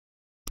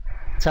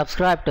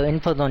Subscribe to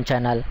InfoZone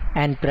channel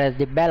and press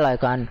the bell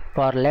icon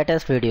for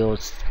latest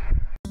videos.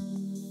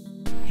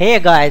 Hey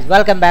guys,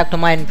 welcome back to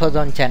my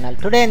InfoZone channel.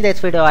 Today in this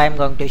video I am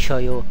going to show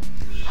you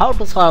how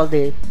to solve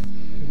the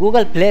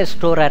Google Play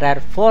Store error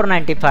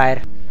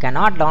 495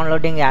 cannot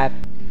downloading app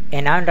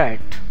in Android.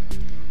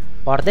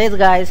 For this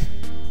guys,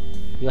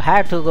 you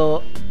have to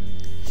go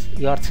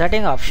your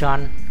setting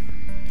option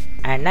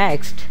and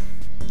next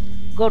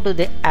go to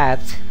the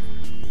apps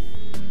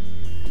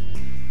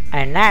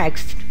and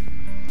next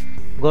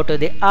go to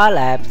the all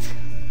apps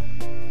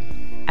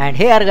and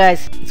here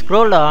guys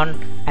scroll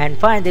down and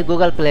find the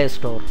Google Play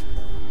Store.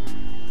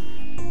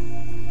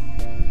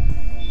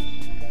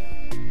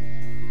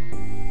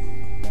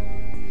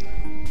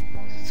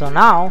 So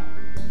now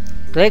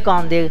click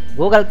on the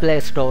Google Play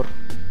Store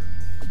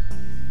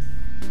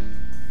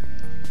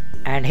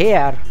and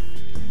here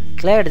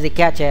clear the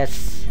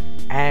caches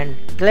and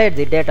clear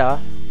the data,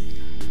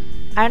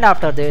 and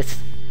after this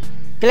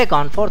click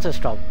on force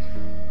stop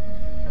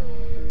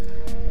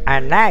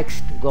and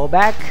next go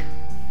back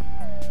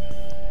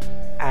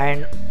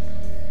and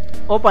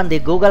open the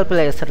Google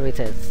Play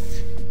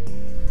services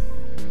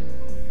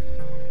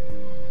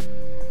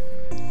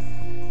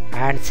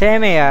and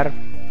same here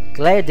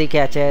clear the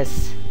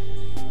caches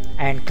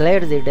and clear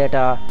the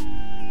data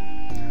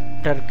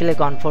after click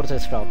on force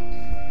stop.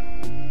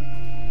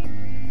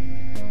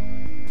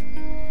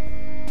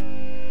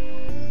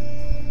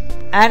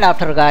 And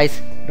after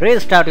guys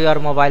restart your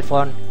mobile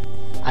phone.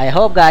 I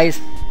hope guys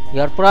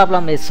your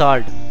problem is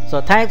solved. So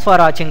thanks for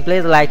watching.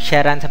 Please like,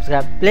 share and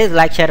subscribe. Please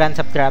like, share and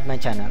subscribe my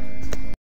channel.